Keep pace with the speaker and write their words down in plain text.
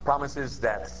Promises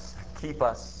that keep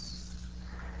us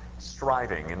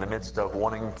striving in the midst of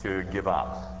wanting to give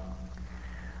up.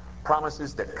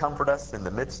 Promises that comfort us in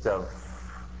the midst of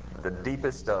the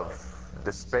deepest of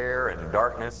despair and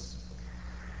darkness.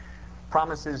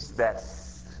 Promises that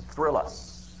thrill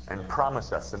us and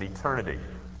promise us an eternity.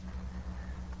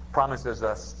 Promises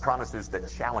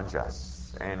that challenge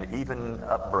us and even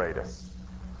upbraid us.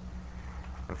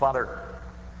 And Father,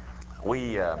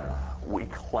 we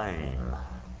claim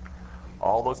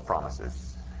all those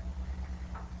promises,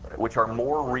 which are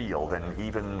more real than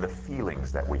even the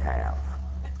feelings that we have.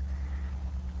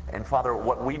 And Father,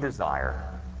 what we desire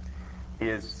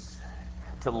is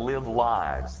to live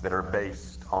lives that are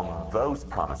based on those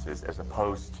promises as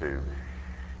opposed to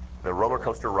the roller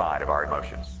coaster ride of our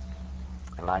emotions.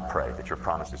 And I pray that your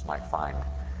promises might find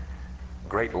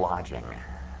great lodging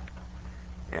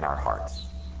in our hearts.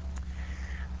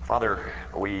 Father,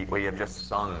 we have just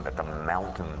sung that the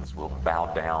mountains will bow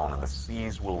down and the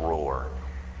seas will roar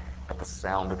at the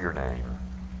sound of your name.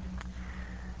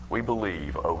 We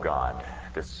believe, O God,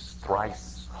 this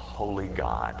thrice holy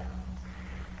God,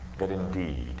 that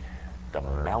indeed the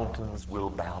mountains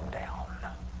will bow down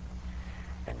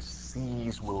and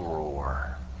seas will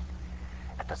roar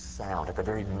at the sound, at the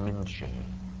very mention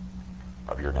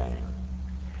of your name.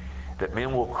 That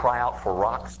men will cry out for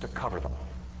rocks to cover them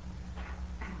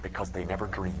because they never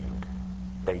dreamed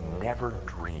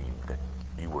that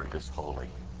you were this holy.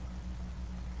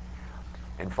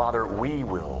 And Father, we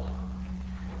will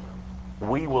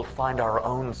find our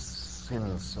own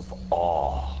sense of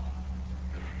awe,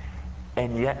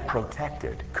 and yet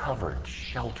protected, covered,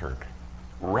 sheltered,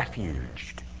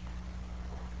 refuged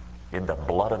in the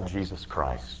blood of Jesus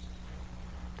Christ.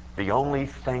 The only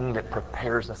thing that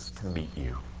prepares us to meet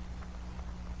you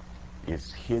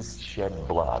is his shed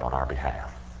blood on our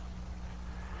behalf.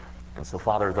 And so,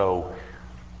 Father, though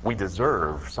we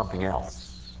deserve something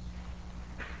else,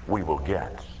 we will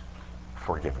get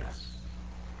forgiveness.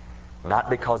 Not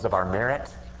because of our merit,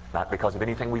 not because of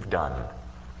anything we've done,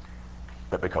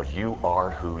 but because you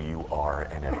are who you are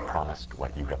and have promised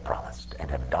what you have promised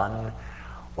and have done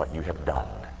what you have done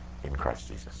in Christ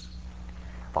Jesus.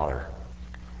 Father,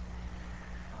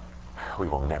 we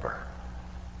will never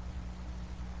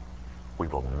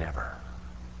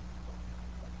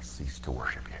cease to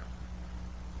worship you.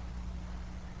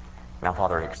 Now,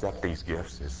 Father, accept these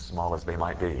gifts, as small as they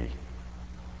might be.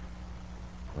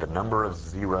 The number of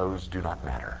zeros do not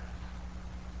matter.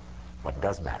 What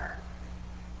does matter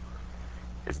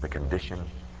is the condition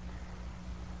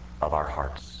of our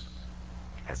hearts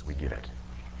as we give it.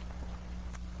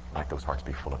 Might those hearts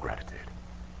be full of gratitude.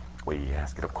 We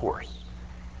ask it, of course,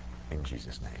 in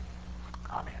Jesus' name.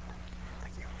 Amen.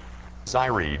 Thank you. As I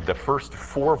read the first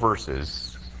 4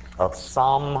 verses of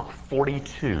Psalm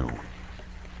 42,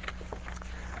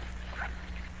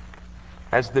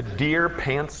 as the deer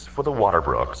pants for the water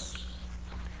brooks,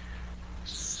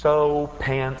 so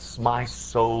pants my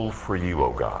soul for you,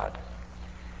 O God.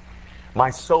 My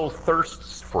soul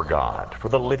thirsts for God, for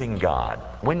the living God.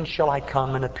 When shall I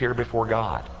come and appear before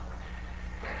God?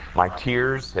 My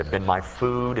tears have been my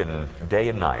food and day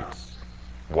and night,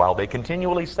 while they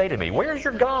continually say to me, where's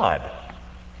your God?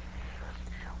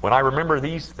 When I remember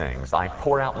these things, I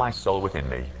pour out my soul within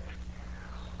me.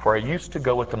 For I used to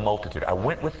go with the multitude. I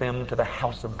went with them to the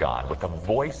house of God with a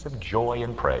voice of joy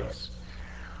and praise,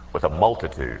 with a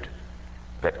multitude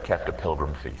that kept a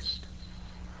pilgrim feast.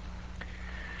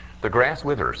 The grass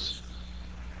withers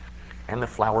and the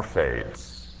flower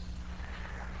fades,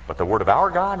 but the word of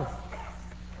our God,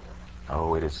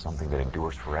 oh, it is something that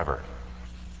endures forever.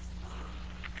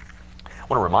 I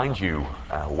want to remind you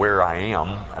where I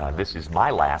am. This is my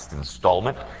last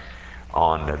installment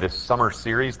on this summer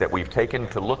series that we've taken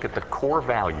to look at the core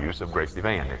values of Grace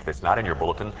Van. If it's not in your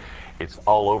bulletin, it's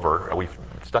all over. We've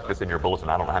stuck this in your bulletin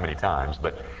I don't know how many times,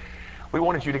 but we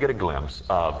wanted you to get a glimpse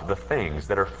of the things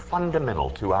that are fundamental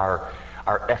to our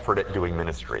effort at doing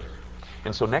ministry.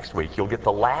 And so next week, you'll get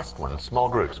the last one, small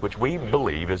groups, which we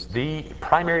believe is the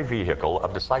primary vehicle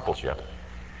of discipleship.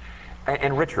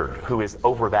 And Richard, who is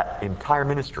over that entire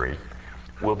ministry,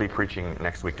 will be preaching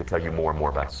next week to tell you more and more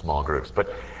about small groups.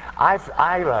 But I've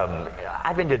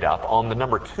ended up on the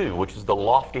number 2, which is the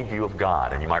lofty view of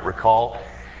God. And you might recall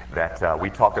that we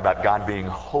talked about God being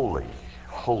holy,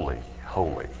 holy,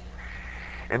 holy.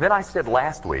 And then I said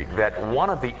last week that one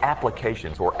of the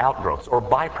applications or outgrowths or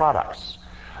byproducts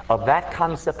of that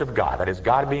concept of God, that is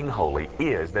God being holy,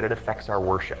 is that it affects our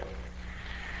worship.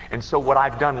 And so what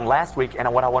I've done last week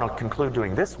and what I want to conclude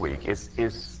doing this week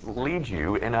is lead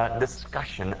you in a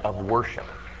discussion of worship.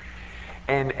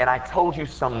 And I told you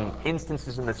some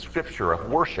instances in the Scripture of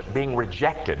worship being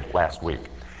rejected last week.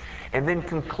 And then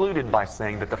concluded by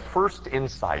saying that the first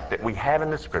insight that we have in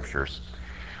the Scriptures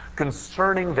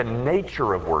concerning the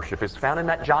nature of worship is found in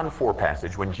that John 4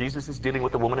 passage when Jesus is dealing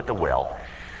with the woman at the well,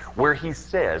 where he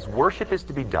says worship is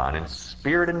to be done in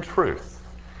spirit and truth.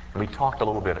 And we talked a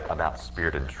little bit about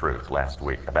spirit and truth last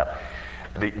week, about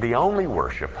the only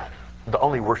worship, the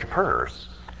only worshipers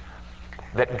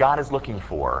that God is looking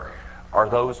for are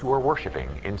those who are worshiping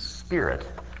in spirit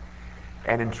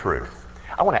and in truth.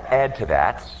 I want to add to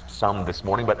that some this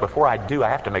morning, but before I do, I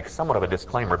have to make somewhat of a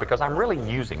disclaimer because I'm really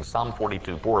using Psalm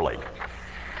 42 poorly.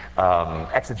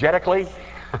 Exegetically,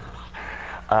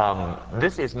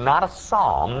 this is not a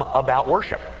psalm about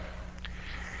worship.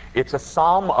 It's a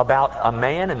psalm about a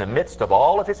man in the midst of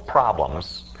all of his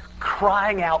problems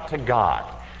crying out to God.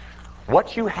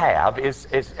 What you have is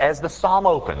as the psalm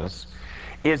opens,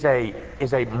 is a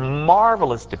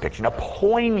marvelous depiction, a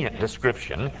poignant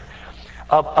description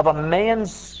of a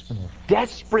man's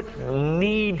desperate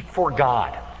need for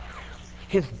God.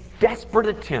 His desperate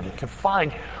attempt to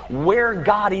find where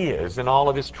God is in all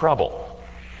of his trouble.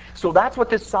 So that's what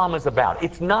this psalm is about.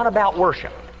 It's not about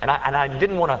worship. And I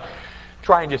didn't want to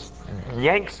try and just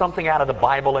yank something out of the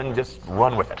Bible and just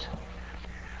run with it.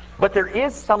 But there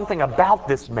is something about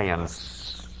this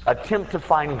man's attempt to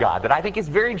find God that I think is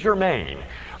very germane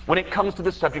when it comes to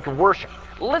the subject of worship.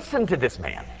 Listen to this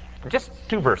man. Just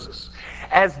 2 verses.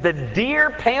 As the deer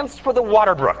pants for the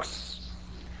water brooks,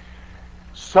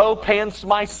 so pants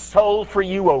my soul for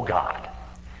you, O God.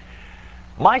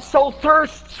 My soul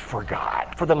thirsts for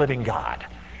God, for the living God.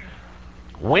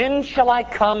 When shall I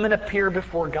come and appear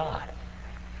before God?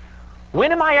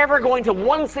 When am I ever going to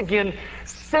once again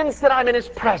sense that I'm in his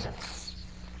presence?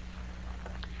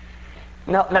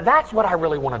 Now that's what I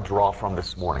really want to draw from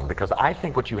this morning, because I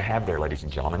think what you have there, ladies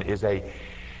and gentlemen, is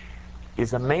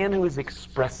a man who is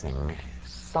expressing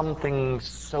something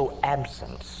so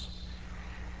absent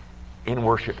in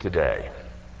worship today.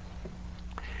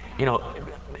 You know,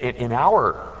 in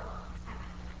our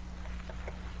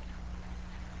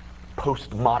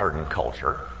postmodern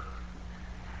culture,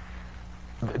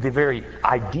 the very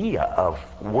idea of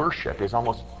worship is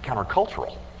almost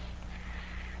countercultural.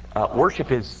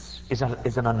 Worship is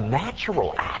an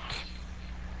unnatural act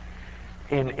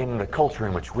in the culture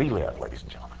in which we live, ladies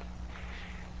and gentlemen.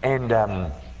 And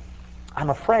I'm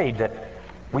afraid that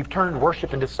we've turned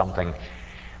worship into something,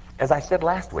 as I said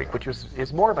last week, which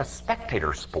is more of a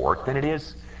spectator sport than it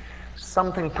is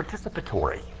something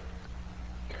participatory.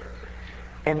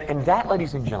 And that,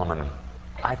 ladies and gentlemen,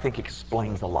 I think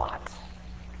explains a lot.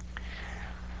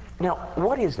 Now,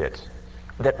 what is it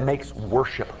that makes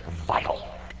worship vital?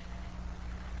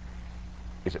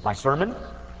 Is it my sermon?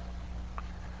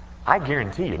 I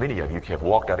guarantee you, many of you have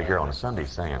walked out of here on Sunday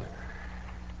saying,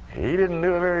 he didn't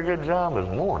do a very good job this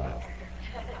morning.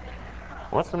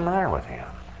 What's the matter with him?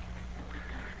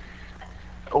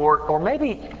 Or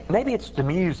maybe it's the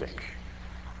music.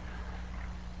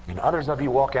 And others of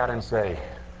you walk out and say,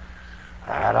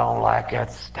 I don't like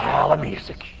that style of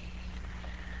music.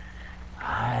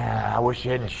 I wish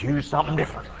they'd choose something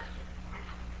different.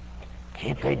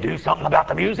 Can't they do something about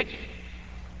the music?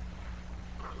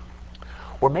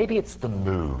 Or maybe it's the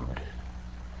mood.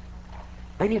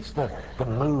 Maybe it's the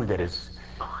mood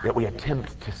that we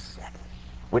attempt to set,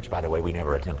 which, by the way, we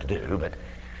never attempt to do, but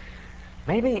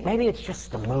maybe it's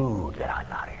just the mood that I'm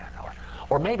not in.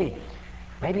 Or maybe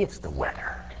it's the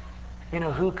weather. You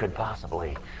know, who could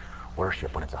possibly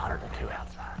worship when it's 102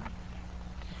 outside?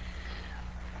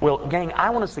 Well, gang,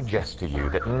 I want to suggest to you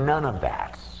that none of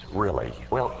that really,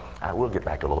 well, I will get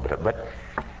back to a little bit, but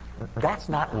that's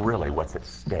not really what's at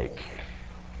stake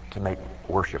to make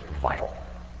worship vital.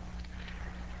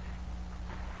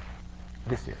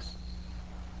 This is.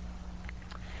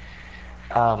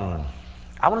 I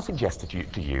want to suggest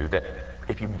to you that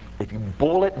if you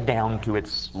boil it down to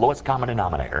its lowest common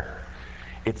denominator,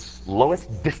 its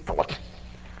lowest distillate,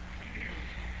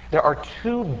 there are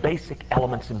 2 basic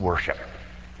elements in worship.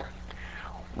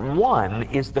 One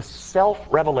is the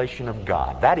self-revelation of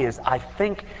God. That is, I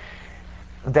think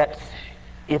that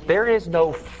if there is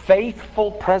no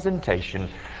faithful presentation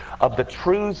of the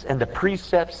truths and the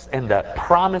precepts and the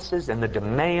promises and the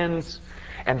demands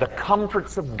and the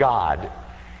comforts of God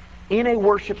in a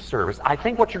worship service, I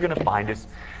think what you're going to find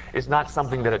is not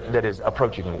something that is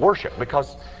approaching worship,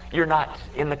 because you're not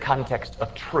in the context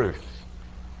of truth.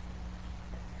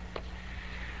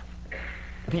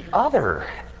 The other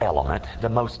element, the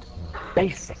most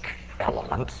basic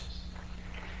element,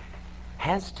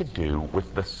 has to do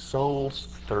with the soul's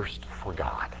thirst for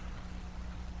God.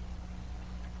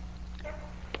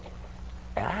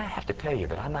 to tell you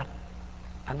that I'm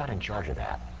not in charge of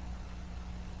that.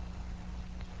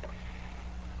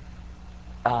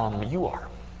 You are.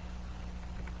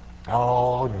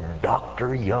 Oh,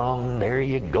 Dr. Young, there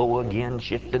you go again,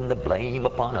 shifting the blame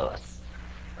upon us.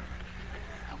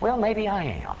 Well, maybe I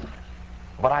am.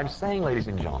 But I'm saying, ladies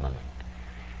and gentlemen,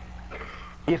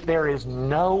 if there is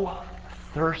no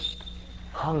thirst,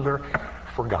 hunger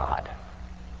for God,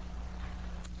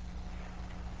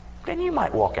 then you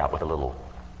might walk out with a little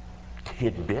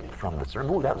tidbit from the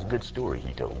sermon. Oh, that was a good story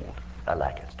he told. I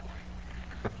like that story.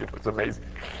 It's amazing.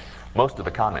 Most of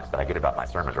the comments that I get about my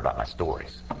sermons are about my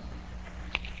stories.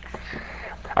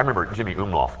 I remember Jimmy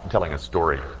Umloff telling a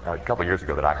story a couple years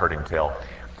ago that I heard him tell.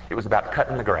 It was about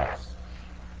cutting the grass.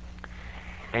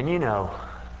 And you know,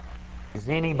 does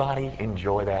anybody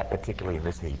enjoy that, particularly in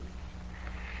this heat?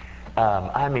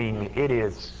 I mean, it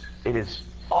is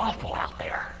awful out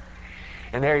there.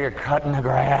 And there you're cutting the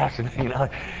grass, and you know,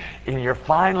 and you're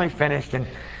finally finished, and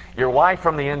your wife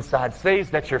from the inside sees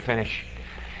that you're finished.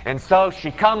 And so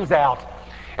she comes out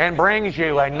and brings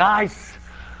you a nice,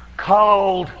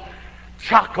 cold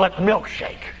chocolate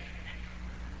milkshake.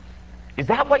 Is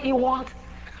that what you want?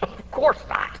 Of course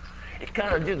not. It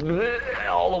kind of just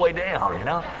all the way down, you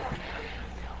know.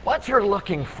 What you're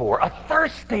looking for, a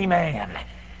thirsty man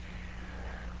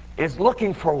is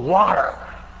looking for water,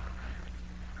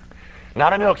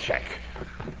 not a milkshake.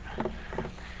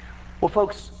 Well,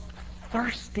 folks,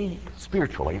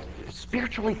 spiritually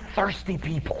thirsty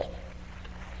people,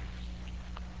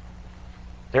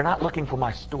 they're not looking for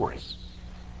my stories.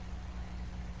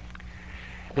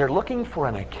 They're looking for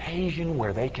an occasion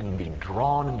where they can be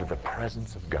drawn into the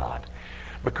presence of God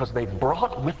because they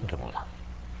brought with them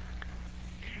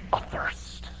a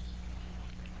thirst.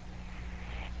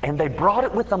 And they brought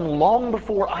it with them long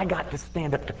before I got to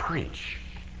stand up to preach.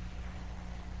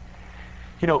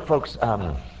 You know, folks,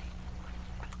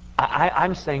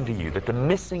 I'm saying to you that the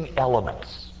missing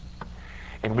elements,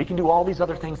 and we can do all these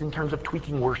other things in terms of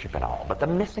tweaking worship and all, but the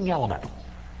missing element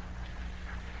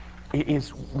is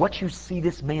what you see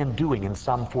this man doing in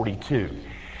Psalm 42.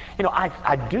 You know,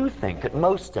 I do think that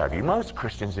most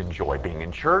Christians enjoy being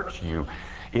in church.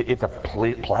 It's a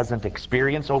pleasant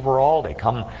experience overall. They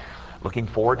come looking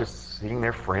forward to seeing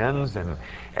their friends and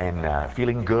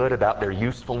feeling good about their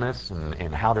usefulness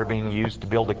and how they're being used to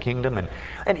build a kingdom,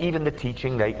 and even the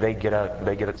teaching they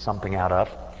get something out of.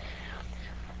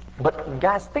 But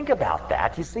guys, think about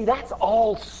that. You see, that's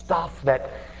all stuff that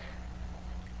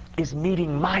is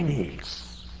meeting my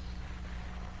needs.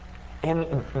 And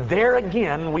there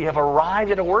again, we have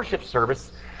arrived at a worship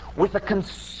service with a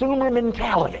consumer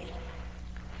mentality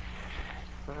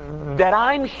that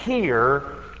I'm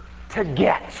here to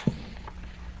get.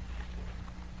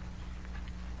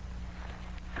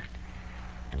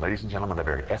 And ladies and gentlemen, the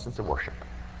very essence of worship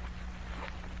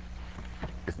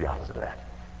is the opposite of that.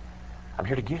 I'm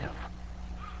here to give.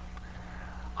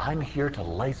 I'm here to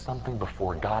lay something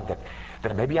before God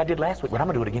that maybe I did last week, but I'm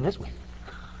going to do it again this week.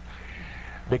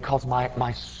 Because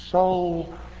my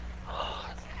soul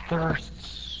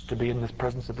thirsts to be in this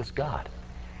presence of this God.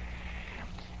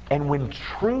 And when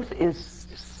truth is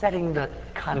setting the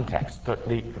context,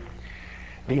 the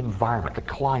environment, the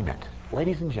climate,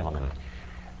 ladies and gentlemen,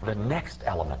 the next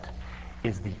element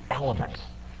is the element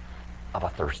of a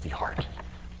thirsty heart.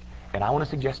 And I want to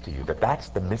suggest to you that that's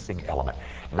the missing element.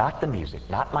 Not the music,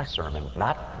 not my sermon,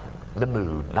 not the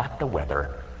mood, not the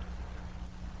weather.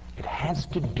 It has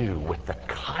to do with the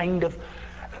kind of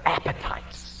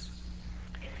appetites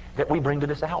that we bring to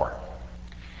this hour.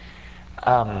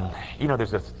 You know,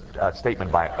 there's a statement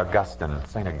by Augustine,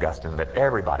 St. Augustine, that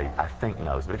everybody, I think,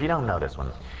 knows. But if you don't know this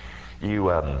one, you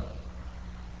ought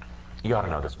to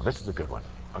know this one. This is a good one.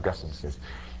 Augustine says,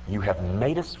 "You have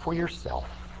made us for yourself,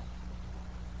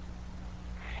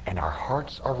 and our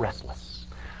hearts are restless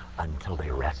until they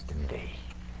rest in thee."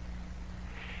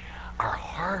 Our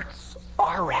hearts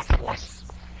are restless.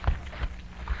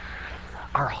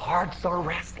 Our hearts are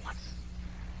restless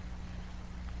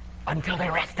until they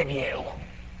rest in you.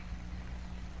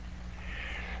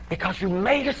 Because you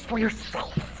made us for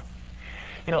yourself.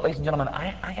 You know, ladies and gentlemen,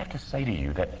 I have to say to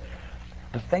you that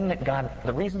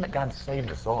the reason that God saved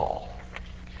us all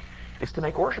is to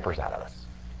make worshipers out of us.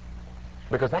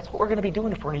 Because that's what we're going to be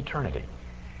doing for an eternity.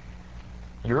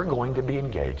 You're going to be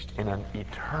engaged in an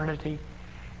eternity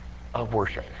of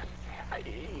worship.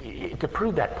 To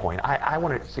prove that point, I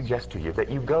want to suggest to you that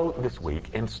you go this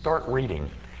week and start reading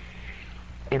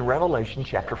in Revelation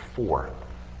chapter 4.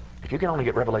 If you can only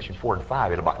get Revelation 4 and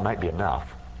 5, it might be enough.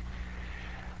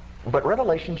 But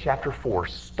Revelation chapter 4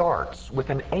 starts with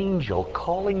an angel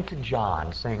calling to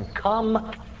John saying,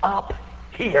 "Come up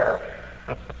here."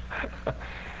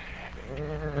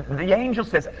 The angel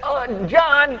says,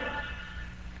 John,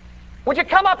 would you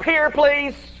come up here,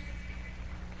 please?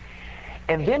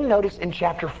 And then notice in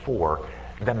chapter 4,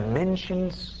 the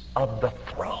mentions of the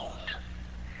throne.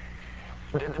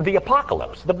 The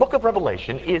apocalypse, the book of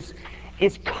Revelation, is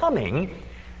coming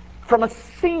from a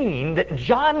scene that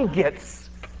John gets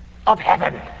of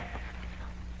heaven.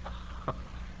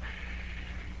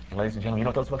 Ladies and gentlemen, you know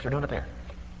what those folks are doing up there?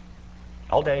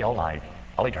 All day, all night,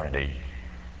 all eternity.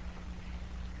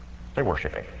 They're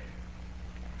worshiping.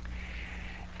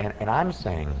 And I'm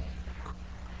saying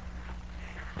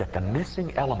that the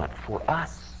missing element for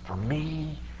us, for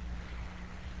me,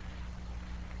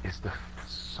 is the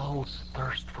soul's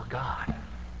thirst for God.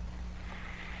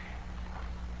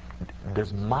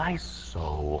 Does my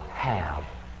soul have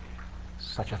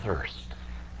such a thirst?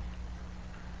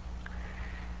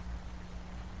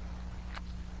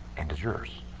 And does yours?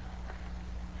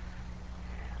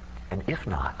 And if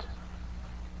not,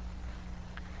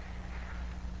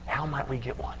 how might we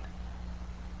get one?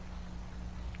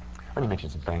 Let me mention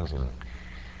some things and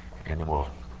then we'll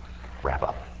wrap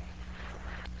up.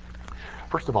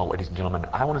 First of all, ladies and gentlemen,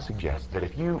 I want to suggest that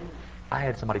I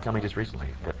had somebody tell me just recently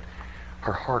that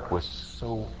her heart was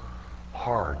so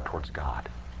hard towards God.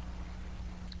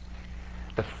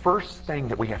 The first thing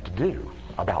that we have to do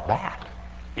about that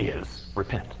is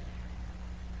repent.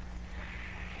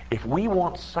 If we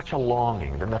want such a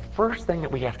longing, then the first thing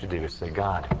that we have to do is say,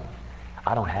 God,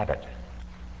 I don't have it.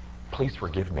 Please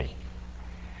forgive me.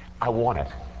 I want it.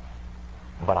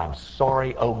 But I'm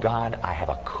sorry, oh God, I have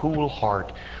a cool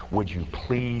heart. Would you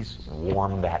please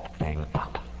warm that thing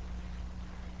up?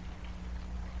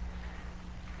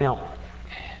 Now,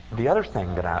 the other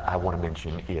thing that I want to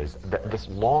mention is that this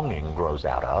longing grows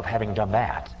out of, having done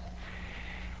that,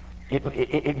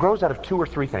 it grows out of two or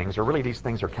three things, or really these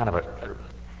things are kind of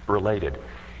related.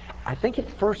 I think it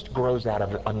first grows out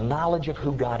of a knowledge of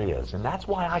who God is, and that's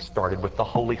why I started with the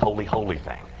holy, holy, holy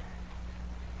thing.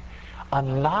 A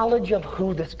knowledge of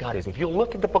who this God is. If you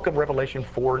look at the book of Revelation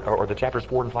 4, or the chapters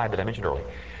 4 and 5 that I mentioned earlier,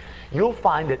 you'll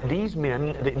find that these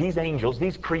men, these angels,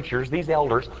 these creatures, these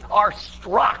elders are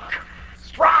struck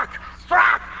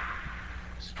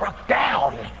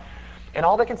down. And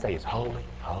all they can say is, holy,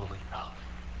 holy, holy.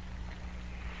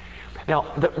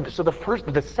 Now,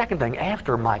 the second thing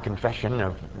after my confession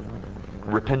of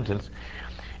repentance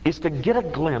is to get a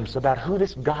glimpse about who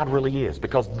this God really is.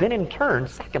 Because then in turn,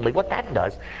 secondly, what that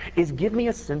does is give me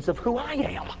a sense of who I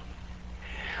am.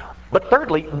 But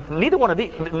thirdly, neither one of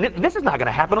these, this is not going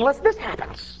to happen unless this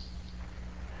happens.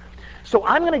 So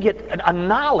I'm going to get a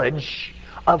knowledge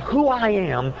of who I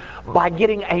am by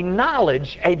getting a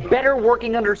knowledge, a better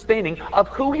working understanding of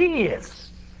who He is.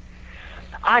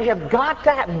 I have got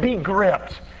to be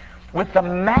gripped with the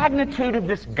magnitude of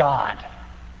this God,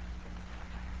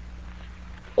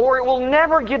 or it will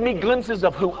never give me glimpses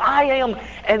of who I am,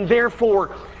 and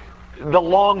therefore the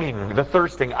longing, the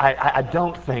thirsting, I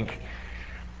don't think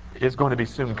is going to be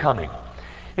soon coming.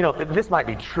 You know, this might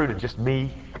be true to just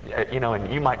me,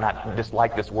 and you might not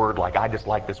dislike this word like I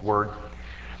dislike this word.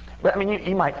 But I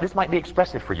mean, this might be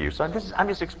expressive for you. So I'm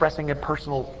just expressing a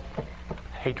personal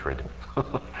hatred.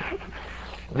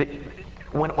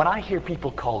 When I hear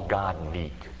people call God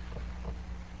neat,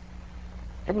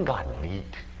 isn't God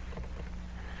neat?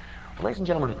 Ladies and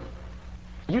gentlemen,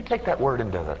 you take that word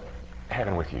into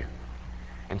heaven with you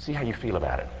and see how you feel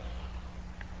about it.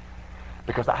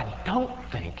 Because I don't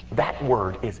think that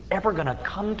word is ever going to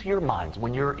come to your minds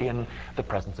when you're in the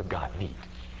presence of God neat.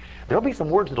 There'll be some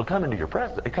words that'll come into your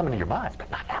minds,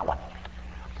 but not that one.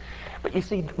 But you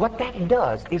see, what that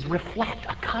does is reflect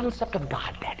a concept of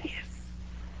God that is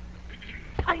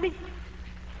tiny.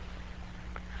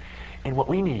 And what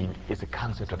we need is a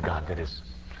concept of God that is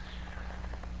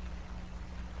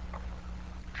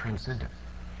transcendent.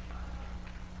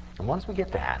 And once we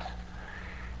get that,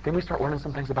 then we start learning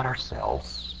some things about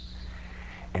ourselves.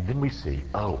 And then we see,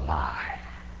 oh my,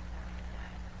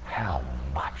 how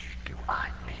much do I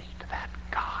need that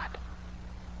God?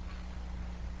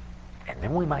 And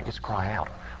then we might just cry out,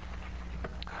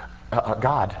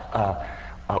 God,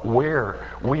 where,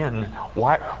 when,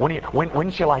 why,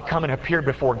 when shall I come and appear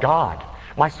before God?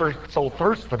 My soul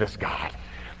thirsts for this God,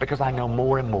 because I know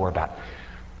more and more about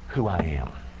who I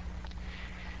am.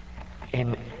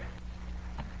 And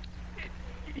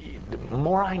the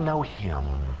more I know Him,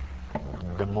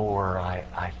 the more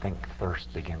I think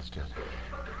thirst begins to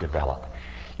develop.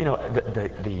 You know,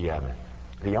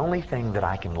 the only thing that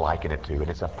I can liken it to, and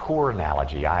it's a poor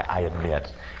analogy, I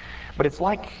admit, but it's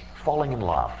like falling in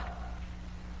love.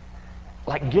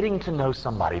 Like getting to know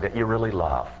somebody that you really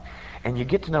love. And you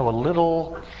get to know a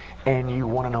little, and you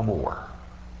want to know more.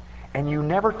 And you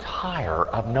never tire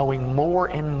of knowing more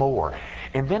and more.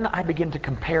 And then I begin to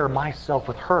compare myself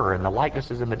with her and the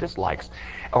likenesses and the dislikes,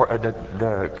 or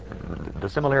the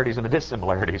similarities and the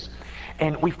dissimilarities.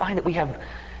 And we find that we have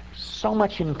so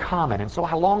much in common. And so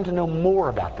I long to know more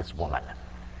about this woman.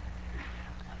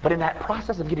 But in that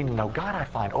process of getting to know God, I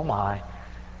find, oh my,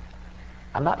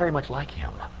 I'm not very much like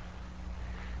him.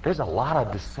 There's a lot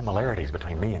of dissimilarities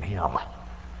between me and him.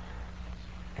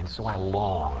 And so I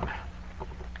long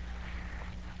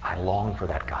for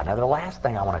that God. Now, the last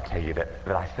thing I want to tell you that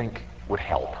I think would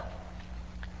help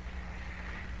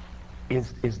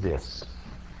is this.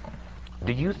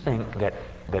 Do you think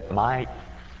that my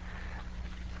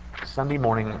Sunday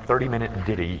morning 30-minute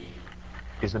ditty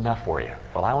is enough for you?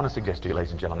 Well, I want to suggest to you,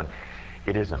 ladies and gentlemen,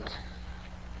 it isn't.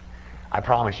 I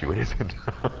promise you it isn't.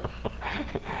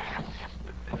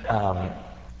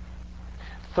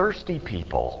 Thirsty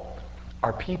people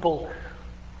are people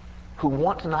who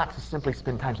want to not to simply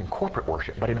spend time in corporate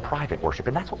worship, but in private worship.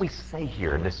 And that's what we say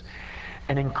here in this,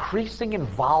 an increasing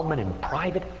involvement in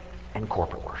private and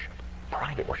corporate worship.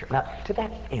 Private worship. Now, to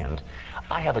that end,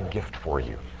 I have a gift for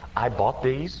you. I bought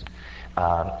these,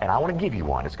 and I want to give you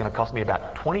one. It's going to cost me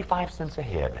about 25 cents a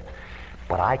head,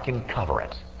 but I can cover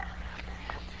it.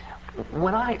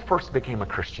 When I first became a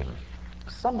Christian,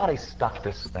 somebody stuck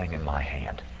this thing in my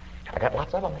hand. I got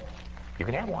lots of them. You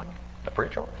can have one, but free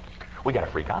of charge. We got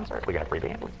a free concert. We got a free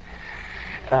band.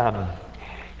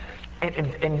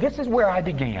 And this is where I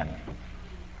began.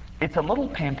 It's a little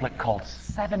pamphlet called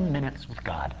 7 Minutes with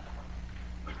God.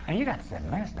 And you got 7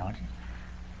 minutes, don't you?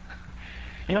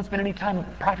 You don't spend any time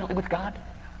privately with God?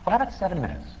 Well, how about 7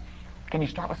 minutes? Can you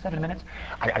start with 7 minutes?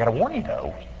 I got to warn you,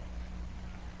 though.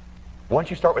 Once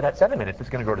you start with that 7 minutes, it's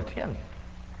going to go to 10.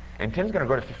 And 10 is going to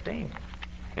go to 15.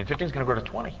 And 15 is going to go to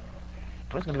 20.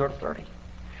 20 is going to go to 30.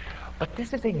 But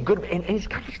this is a good, and it's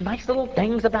got these nice little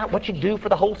things about what you do for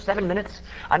the whole 7 minutes.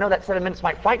 I know that 7 minutes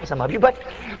might frighten some of you, but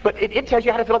it tells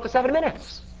you how to fill up the 7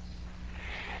 minutes.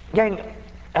 Gang,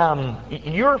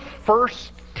 your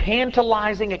first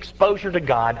tantalizing exposure to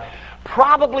God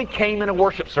probably came in a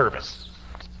worship service.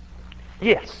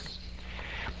 Yes.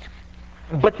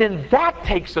 But then that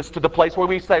takes us to the place where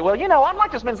we say, well, you know, I'd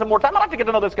like to spend some more time. I'd like to get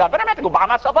to know this God, but I'm going to have to go buy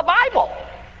myself a Bible.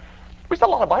 We sell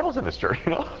a lot of Bibles in this church,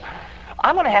 you know.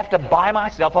 I'm going to have to buy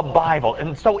myself a Bible.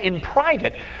 And so in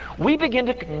private, we begin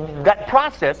that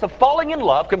process of falling in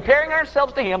love, comparing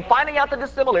ourselves to him, finding out the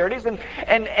dissimilarities,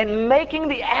 and making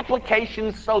the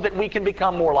applications so that we can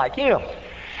become more like him.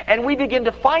 And we begin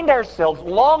to find ourselves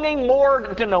longing more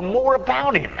to know more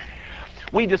about him.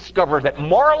 We discover that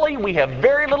morally we have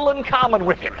very little in common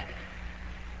with him.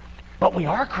 But we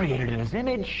are created in his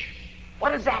image.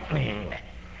 What does that mean?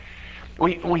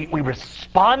 We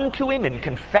respond to him in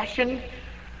confession,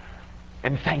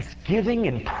 in thanksgiving,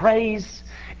 in praise,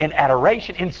 in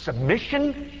adoration, in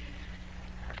submission.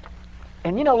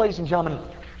 And you know, ladies and gentlemen,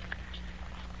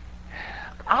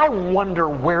 I wonder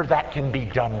where that can be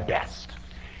done best.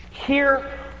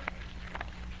 Here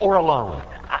or alone.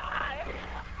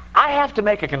 I have to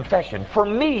make a confession. For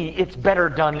me, it's better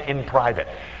done in private,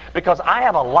 because I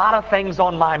have a lot of things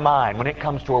on my mind when it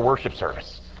comes to a worship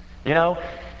service. You know,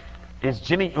 is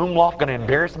Jimmy Umloff going to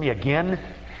embarrass me again?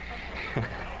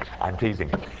 I'm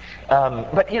teasing.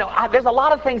 But, you know, there's a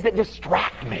lot of things that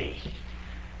distract me.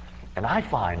 And I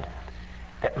find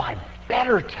that my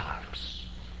better times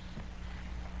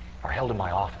are held in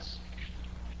my office.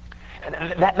 And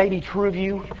that may be true of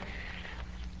you,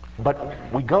 but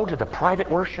we go to the private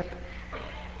worship,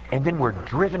 and then we're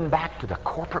driven back to the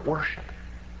corporate worship.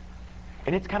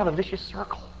 And it's kind of a vicious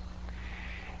circle.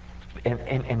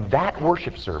 And that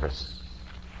worship service,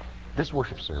 this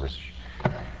worship service,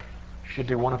 should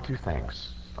do one of two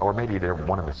things. Or maybe they're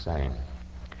one and the same.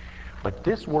 But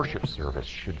this worship service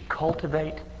should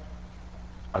cultivate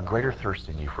a greater thirst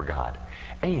in you for God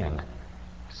and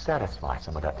satisfy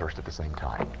some of that thirst at the same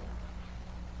time.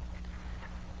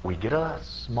 We get a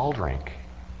small drink,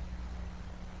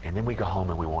 and then we go home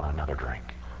and we want another drink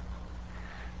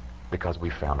because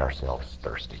we found ourselves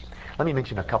thirsty. Let me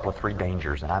mention a couple of 3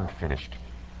 dangers, and I'm finished.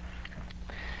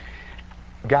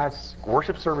 Guys,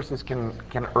 worship services can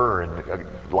err in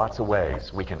lots of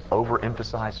ways. We can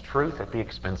overemphasize truth at the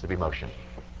expense of emotion.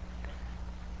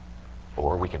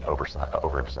 Or we can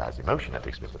overemphasize emotion at the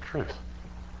expense of truth.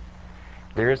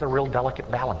 There is a real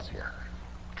delicate balance here,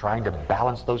 trying to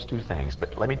balance those two things.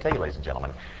 But let me tell you, ladies and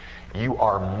gentlemen, you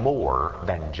are more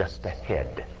than just a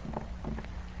head.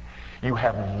 You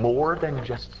have more than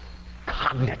just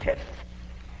cognitive.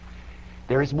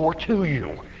 There is more to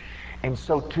you. And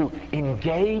so to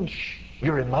engage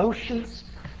your emotions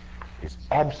is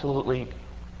absolutely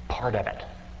part of it.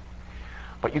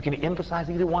 But you can emphasize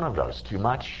either one of those too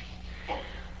much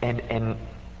and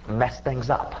mess things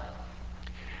up.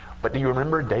 But do you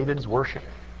remember David's worship?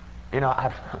 You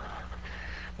know,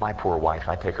 my poor wife,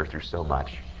 I take her through so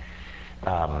much.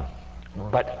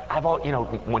 But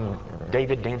when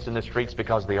David danced in the streets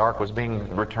because the ark was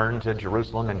being returned to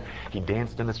Jerusalem, and he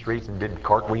danced in the streets and did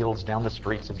cartwheels down the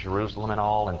streets of Jerusalem and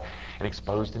all, and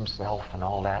exposed himself and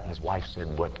all that, and his wife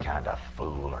said, "What kind of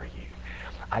fool are you?"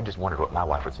 I just wondered what my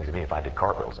wife would say to me if I did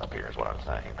cartwheels up here, is what I'm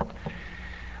saying.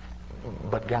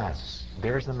 But guys,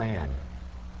 there's a man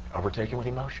overtaken with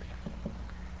emotion,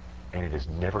 and it is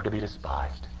never to be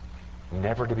despised.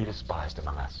 Never to be despised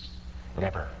among us.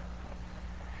 Never.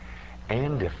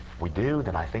 And if we do,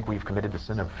 then I think we've committed the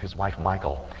sin of his wife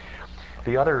Michal.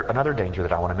 Another danger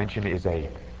that I want to mention is a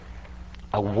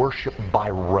worship by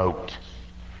rote.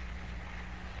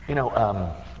 You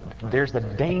know, there's a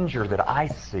danger that I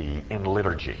see in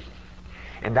liturgy.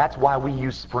 And that's why we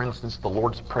use, for instance, the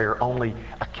Lord's Prayer only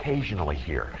occasionally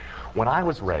here. When I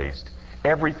was raised,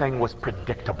 everything was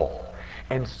predictable.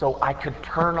 And so I could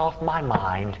turn off my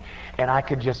mind and I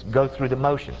could just go through the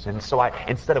motions. And so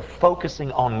instead of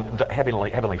focusing on the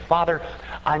Heavenly Father,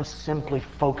 I'm simply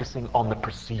focusing on the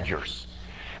procedures.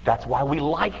 That's why we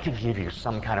like to give you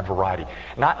some kind of variety.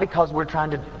 Not because we're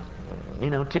trying to,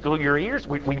 tickle your ears,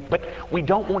 but we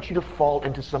don't want you to fall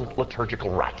into some liturgical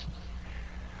rut.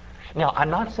 Now, I'm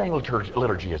not saying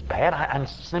liturgy is bad. I'm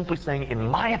simply saying, in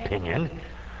my opinion,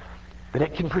 that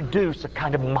it can produce a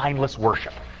kind of mindless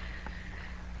worship,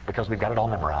 because we've got it all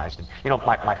memorized. And,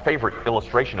 my favorite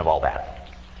illustration of all that,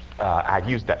 I've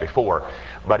used that before,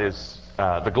 but is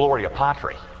the Gloria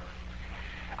Patri.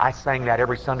 I sang that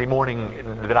every Sunday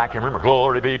morning that I can remember.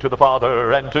 Glory be to the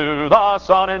Father, and to the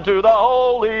Son, and to the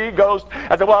Holy Ghost,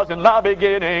 as it was in the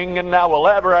beginning, and now will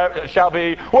ever shall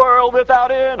be, world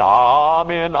without end.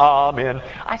 Amen, amen.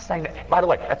 I sang that. By the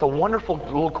way, that's a wonderful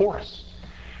little chorus.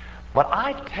 But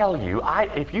I tell you,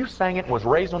 if you sang it and was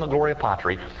raised on the Gloria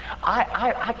Patri,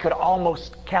 I could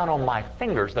almost count on my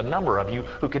fingers the number of you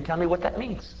who could tell me what that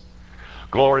means.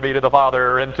 Glory be to the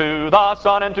Father, and to the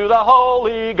Son, and to the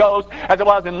Holy Ghost, as it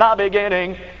was in the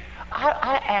beginning.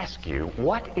 I ask you,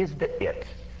 what is the it?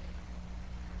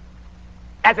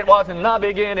 As it was in the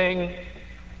beginning.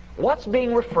 What's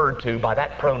being referred to by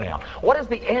that pronoun? What is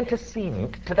the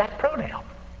antecedent to that pronoun?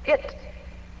 It.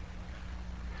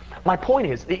 My point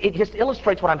is, it just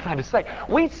illustrates what I'm trying to say.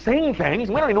 We sing things,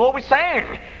 we don't even know what we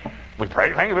sang. We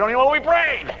pray things, we don't even know what we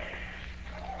prayed.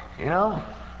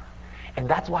 And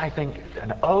that's why I think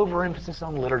an overemphasis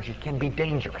on liturgy can be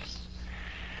dangerous.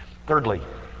 Thirdly,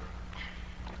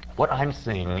 what I'm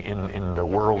seeing in the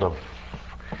world of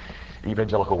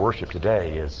evangelical worship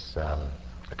today is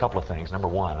a couple of things. Number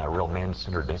one, a real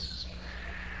man-centeredness,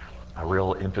 a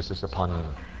real emphasis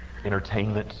upon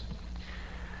entertainment.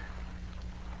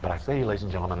 But I say, ladies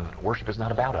and gentlemen, worship is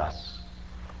not about us.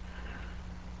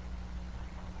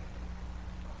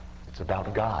 It's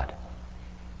about God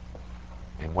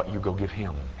and what you go give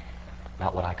Him,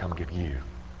 not what I come give you.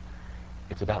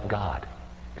 It's about God.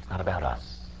 It's not about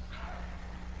us.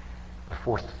 The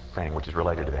fourth thing, which is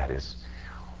related to that, is,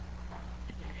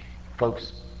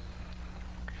 folks,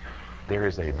 there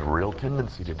is a real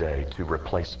tendency today to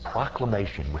replace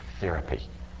proclamation with therapy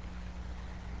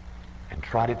and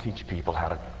try to teach people how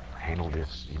to handle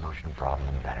this emotional problem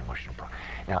and that emotional problem.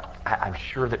 Now, I'm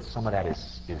sure that some of that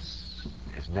is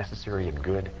necessary and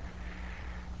good,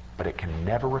 but it can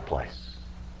never replace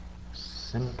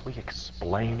simply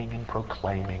explaining and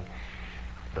proclaiming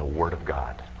the Word of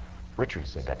God. Richard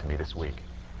said that to me this week.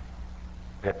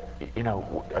 That,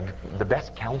 the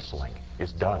best counseling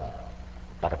is done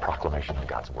by the proclamation of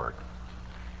God's Word.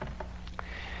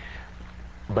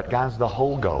 But guys, the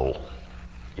whole goal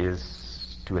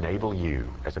is to enable you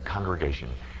as a congregation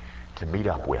to meet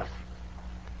up with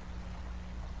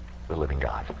the living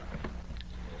God.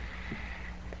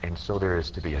 And so there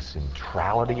is to be a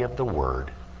centrality of the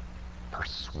Word,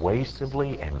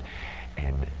 persuasively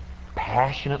and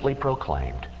passionately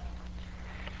proclaimed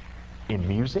in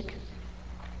music,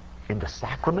 in the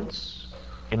sacraments,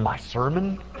 in my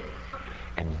sermon,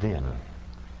 and then,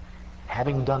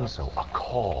 having done so, a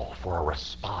call for a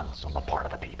response on the part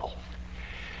of the people.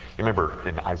 You remember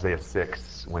in Isaiah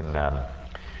 6 when the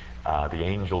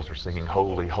angels are singing,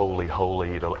 "Holy, holy,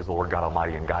 holy is the Lord God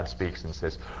Almighty," and God speaks and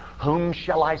says, "Whom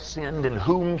shall I send, and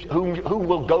who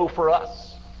will go for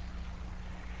us?"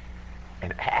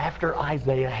 And after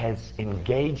Isaiah has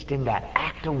engaged in that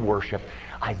act of worship,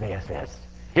 Isaiah says,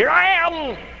 "Here I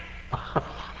am!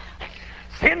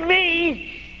 Send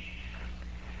me!"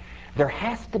 There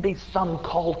has to be some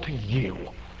call to you.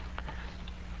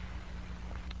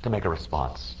 to make a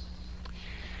response.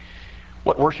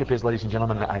 What worship is, ladies and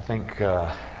gentlemen, I think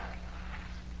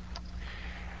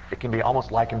it can be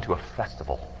almost likened to a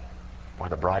festival where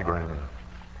the bride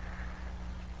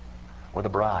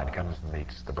comes and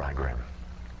meets the bridegroom.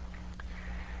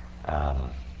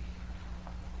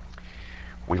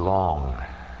 We long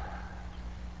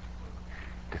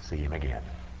to see him again.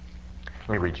 Let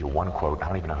me read you one quote. I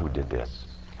don't even know who did this.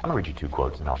 I'm going to read you two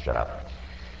quotes and I'll shut up.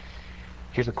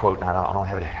 Here's a quote, and I don't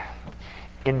have it.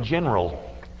 In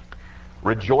general,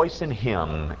 rejoice in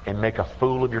him and make a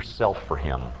fool of yourself for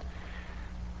him,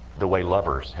 the way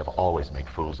lovers have always made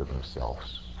fools of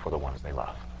themselves for the ones they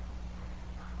love.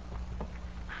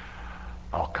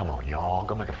 Oh, come on, y'all.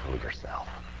 Go make a fool of yourself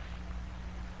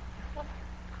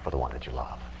for the one that you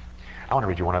love. I want to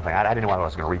read you one other thing. I didn't know whether I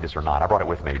was going to read this or not. I brought it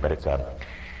with me, but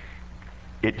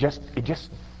it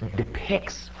just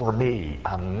depicts for me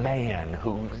a man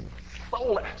who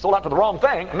sold out to the wrong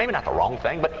thing. Maybe not the wrong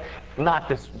thing, but not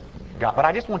this guy. But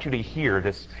I just want you to hear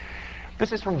this.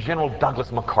 This is from General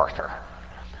Douglas MacArthur,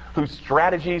 whose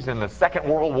strategies in the Second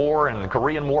World War and the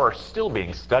Korean War are still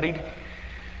being studied.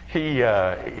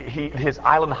 His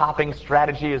island hopping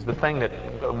strategy is the thing that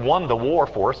won the war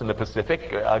for us in the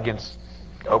Pacific against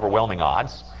overwhelming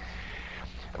odds.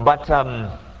 But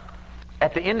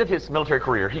at the end of his military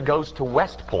career, he goes to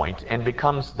West Point and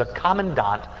becomes the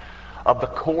commandant of the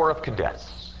Corps of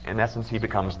Cadets. In essence, he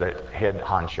becomes the head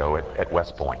honcho at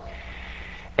West Point.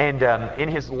 And in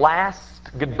his last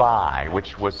goodbye,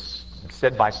 which was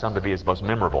said by some to be his most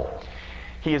memorable,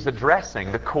 he is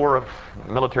addressing the Corps of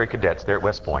Military Cadets there at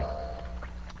West Point.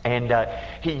 And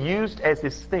he used as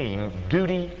his theme,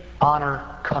 duty,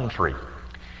 honor, country.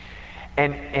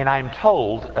 And I'm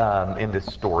told in this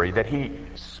story that he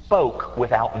spoke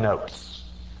without notes.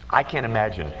 I can't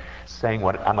imagine saying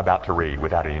what I'm about to read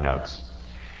without any notes.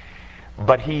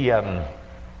 But he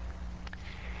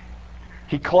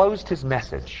closed his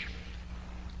message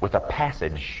with a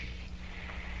passage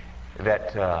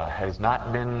that has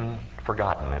not been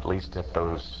forgotten, at least at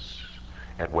those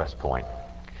at West Point.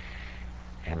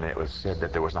 And it was said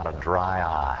that there was not a dry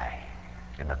eye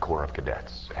in the Corps of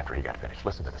Cadets after he got finished.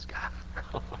 Listen to this guy.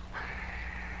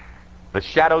 The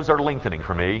shadows are lengthening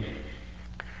for me.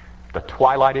 The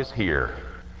twilight is here.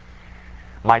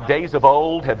 My days of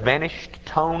old have vanished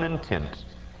tone and tint.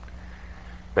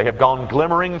 They have gone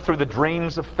glimmering through the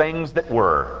dreams of things that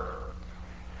were.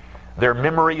 Their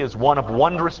memory is one of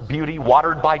wondrous beauty,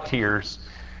 watered by tears,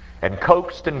 and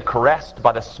coaxed and caressed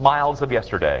by the smiles of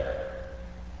yesterday.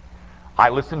 I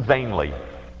listen vainly,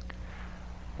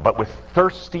 but with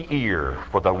thirsty ear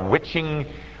for the witching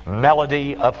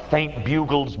melody of faint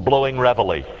bugles blowing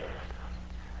reveille,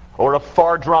 or of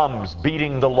far drums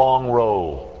beating the long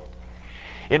roll.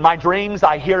 In my dreams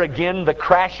I hear again the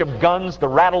crash of guns, the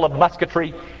rattle of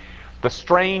musketry, the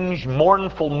strange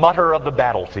mournful mutter of the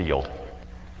battlefield.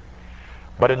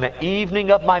 But in the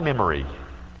evening of my memory,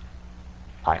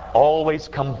 I always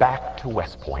come back to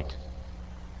West Point.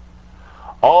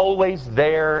 Always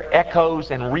there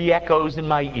echoes and re-echoes in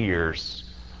my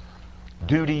ears.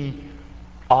 Duty,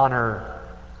 honor,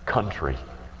 country.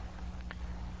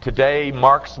 Today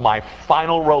marks my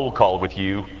final roll call with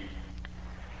you.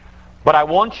 But I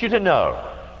want you to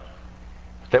know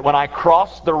that when I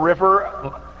cross the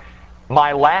river,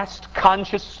 my last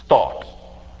conscious thought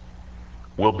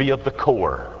will be of the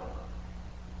Corps,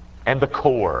 and the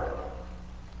Corps,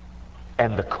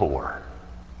 and the Corps.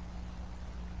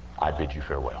 I bid you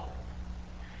farewell.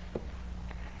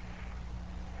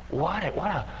 What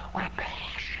a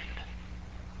passion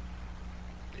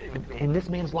in this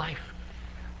man's life.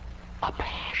 A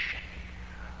passion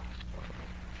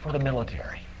for the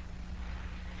military.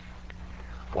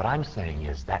 What I'm saying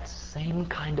is that same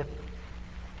kind of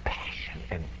passion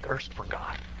and thirst for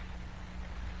God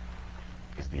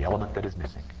is the element that is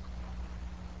missing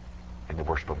in the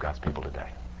worship of God's people today.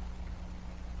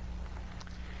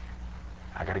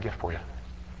 I got a gift for you.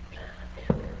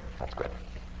 That's good.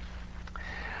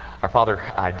 Our Father,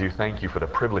 I do thank you for the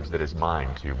privilege that is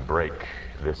mine to break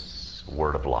this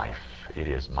word of life. It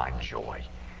is my joy.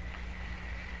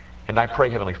 And I pray,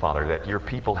 Heavenly Father, that your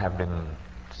people have been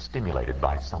stimulated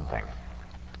by something.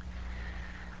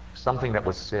 Something that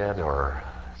was said, or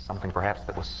something perhaps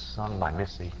that was sung by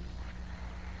Missy.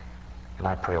 And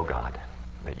I pray, oh God,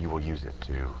 that you will use it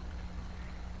to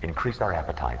increase our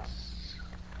appetites,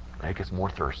 make us more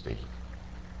thirsty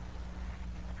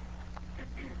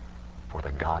for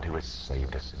the God who has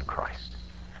saved us in Christ.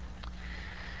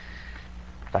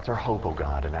 That's our hope, oh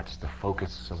God, and that's the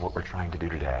focus of what we're trying to do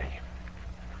today.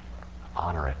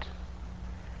 Honor it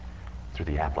through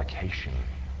the application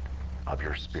of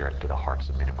your Spirit to the hearts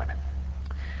of men and women.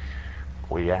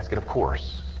 We ask it, of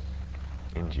course,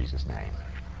 in Jesus' name.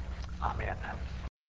 Amen.